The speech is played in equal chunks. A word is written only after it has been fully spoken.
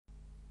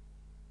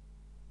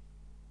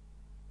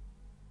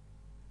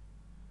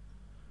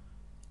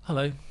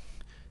Hello,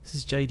 this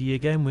is JD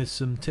again with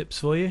some tips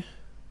for you.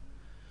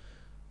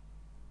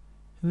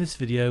 In this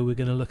video we're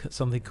going to look at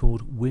something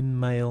called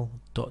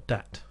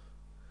Winmail.dat.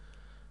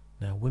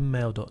 Now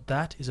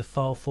Winmail.dat is a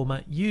file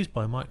format used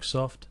by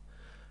Microsoft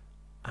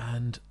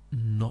and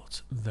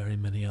not very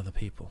many other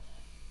people.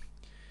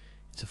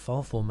 It's a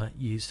file format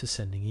used for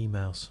sending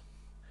emails,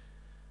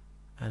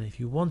 and if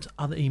you want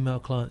other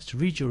email clients to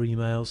read your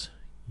emails,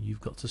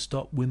 you've got to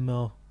stop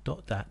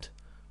Winmail.dat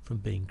from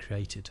being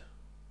created.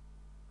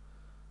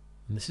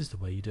 And this is the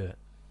way you do it.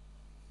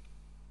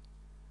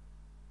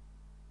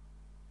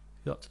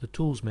 Go up to the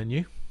Tools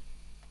menu,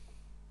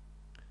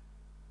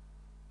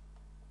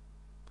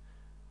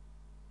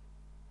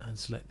 and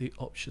select the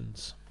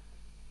Options.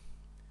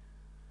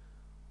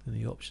 In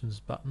the Options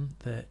button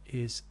there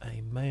is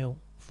a Mail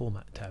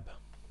Format tab.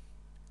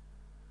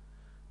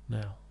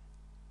 Now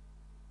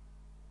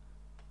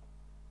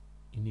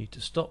you need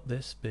to stop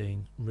this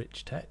being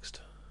rich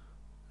text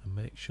and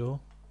make sure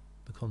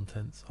the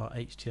contents are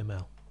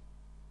HTML.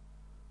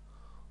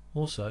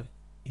 Also,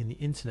 in the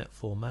internet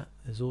format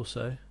there's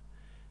also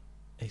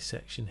a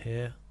section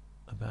here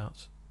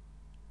about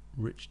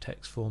rich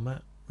text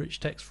format. Rich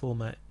text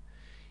format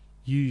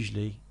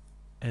usually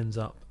ends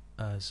up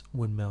as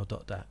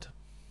Winmail.dat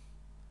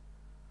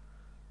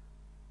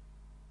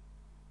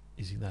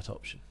using that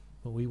option,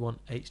 but we want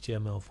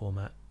HTML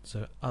format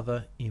so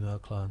other email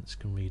clients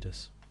can read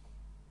us.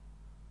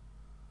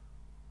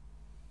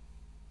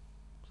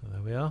 So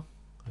there we are.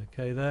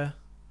 Okay, there.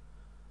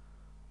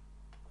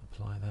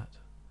 Apply that,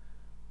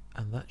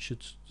 and that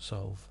should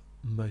solve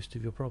most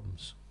of your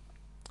problems.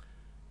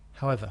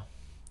 However,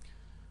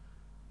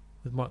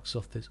 with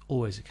Microsoft there's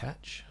always a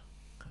catch,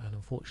 and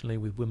unfortunately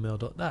with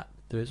Winmail.dat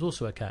there is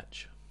also a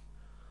catch.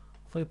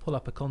 If I pull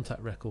up a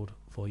contact record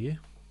for you,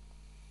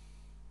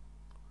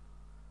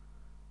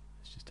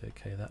 let's just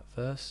OK that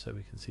first so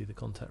we can see the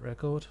contact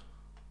record.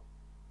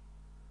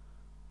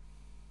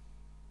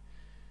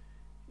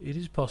 It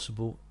is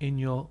possible in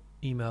your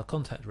email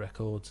contact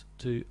records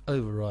to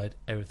override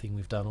everything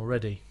we've done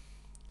already.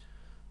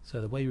 So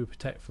the way we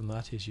protect from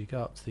that is you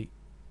go up to the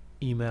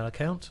email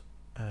account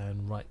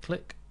and right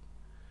click,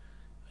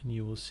 and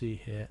you will see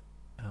here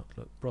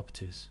Outlook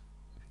Properties.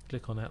 If you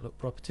click on Outlook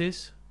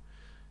Properties,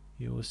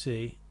 you will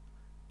see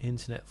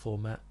internet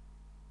format,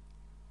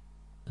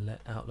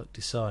 let Outlook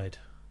decide.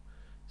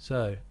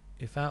 So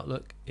if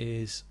Outlook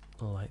is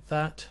like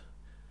that,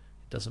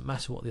 it doesn't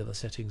matter what the other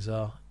settings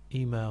are,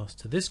 emails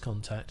to this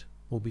contact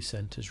will be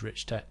sent as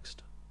rich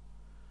text.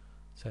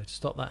 So to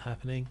stop that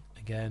happening,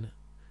 again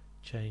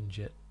change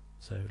it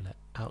so let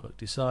Outlook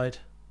decide,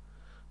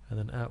 and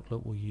then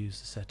Outlook will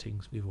use the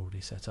settings we've already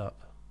set up.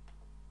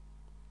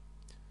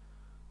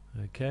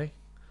 Okay,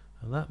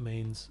 and that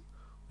means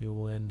we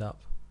will end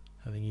up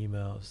having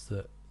emails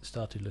that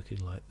started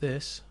looking like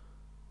this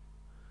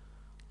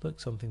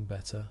look something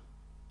better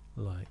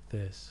like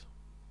this.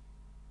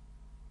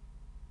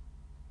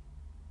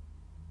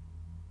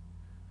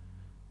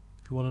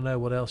 If you want to know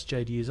what else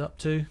JD is up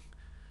to,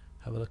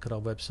 have a look at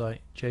our website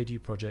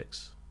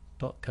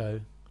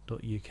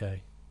jdprojects.co.uk.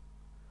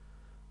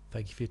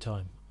 Thank you for your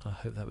time. I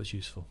hope that was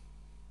useful.